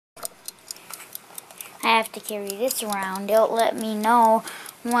have to carry this around. It'll let me know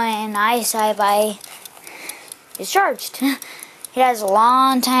when iSci-Fi is charged. It has a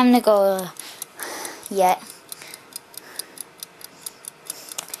long time to go yet.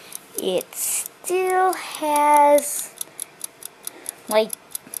 It still has like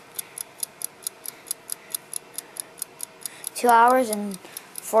 2 hours and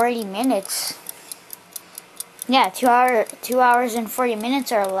 40 minutes. Yeah, 2 hours and 40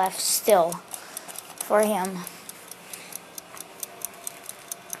 minutes are left still for him.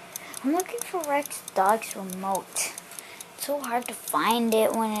 I'm looking for Rex Dog's remote. It's so hard to find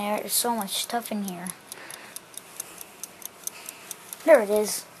it when there's so much stuff in here. There it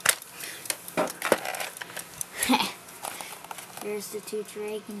is. There's the 2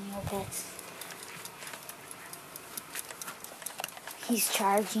 Dragon Neopets. He's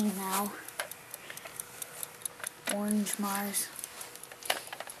charging now. Orange Mars.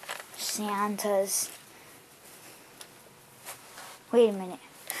 Santas. Wait a minute.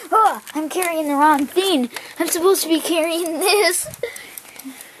 Oh, I'm carrying the wrong thing. I'm supposed to be carrying this.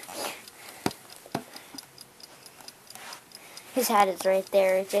 His hat is right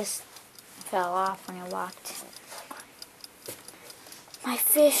there. It just fell off when I walked. My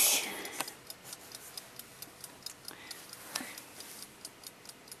fish.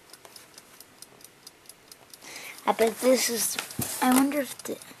 I bet this is, I wonder if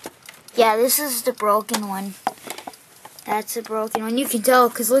yeah, this is the broken one. That's the broken one. You can tell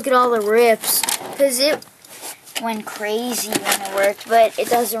because look at all the rips. Because it went crazy when it worked, but it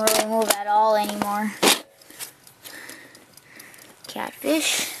doesn't really move at all anymore.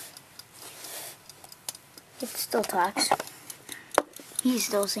 Catfish. It still talks. He's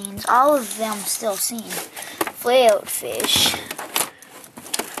still seen. All of them still seen. Flayout fish.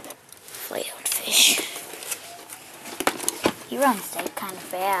 Flayout fish. He runs like kind of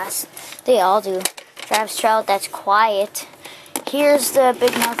fast. They all do. Traps trout, that's quiet. Here's the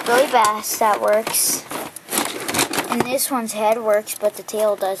big mouth billy bass that works. And this one's head works, but the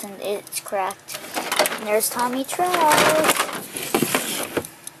tail doesn't. It's cracked. And there's Tommy Trout.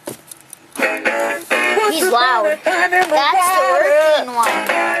 He's loud. That's the working one.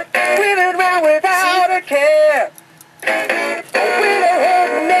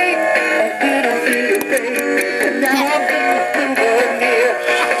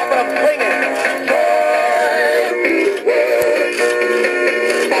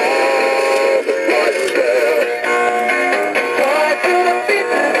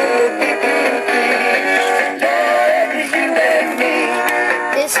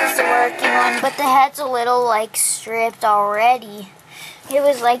 But the head's a little like stripped already. It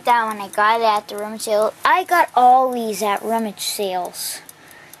was like that when I got it at the rummage sale. I got all these at rummage sales.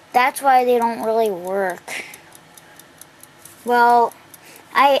 That's why they don't really work. Well,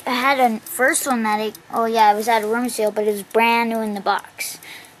 I had a first one that it was at a rummage sale, but it was brand new in the box.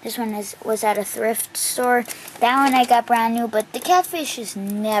 This one was at a thrift store. That one I got brand new, but the catfishes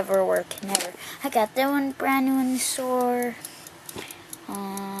never work, never. I got that one brand new in the store.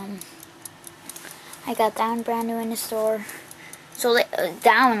 I got that one brand new in the store. So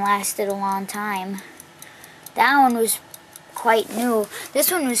that one lasted a long time. That one was quite new. This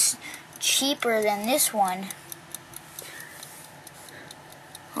one was cheaper than this one.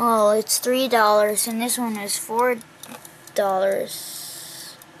 Oh, it's $3 and this one is $4.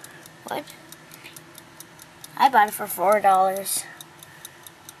 What? I bought it for $4.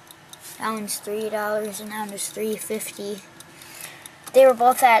 That one's $3 and that one was $3.50. They were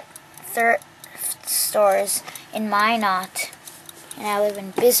both at thrift stores in Minot, and I live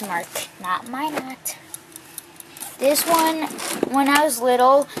in Bismarck, not Minot. This one, when I was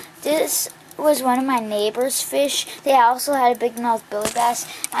little, this was one of my neighbor's fish. They also had a big mouth billy bass.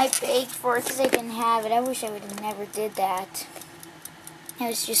 I begged for it because I didn't have it. I wish I would have never did that. I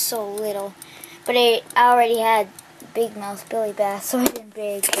was just so little. But I already had big mouth billy bass, so I didn't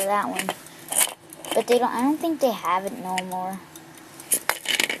beg for that one. But I don't think they have it no more.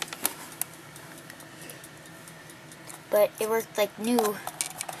 But it worked like new.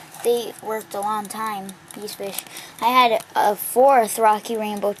 They worked a long time, these fish. I had a 4th Rocky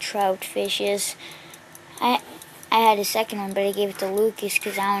Rainbow Trout fishes. I had a second one, but I gave it to Lucas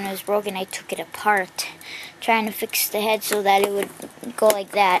because that one was broken. I took it apart, trying to fix the head so that it would go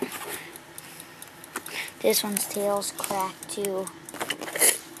like that. This one's tail's cracked too.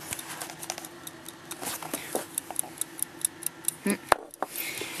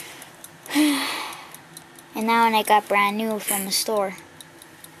 And that one I got brand new from the store.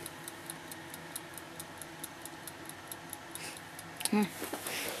 I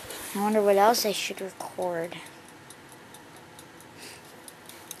wonder what else I should record.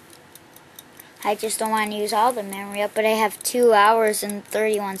 I just don't want to use all the memory up, but I have 2 hours and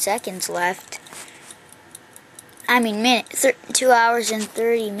 31 seconds left. I mean, 2 hours and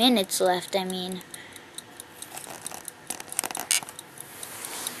 30 minutes left, I mean.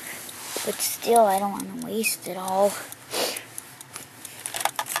 But still, I don't want to waste it all.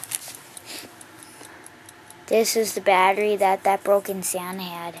 This is the battery that broken Santa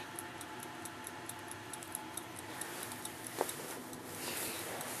had.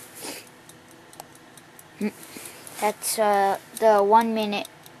 That's the 1 minute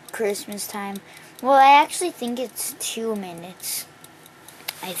Christmas time. Well, I actually think it's 2 minutes.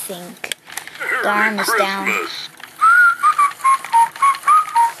 I think. The arm is down.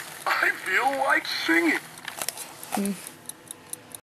 I feel like singing.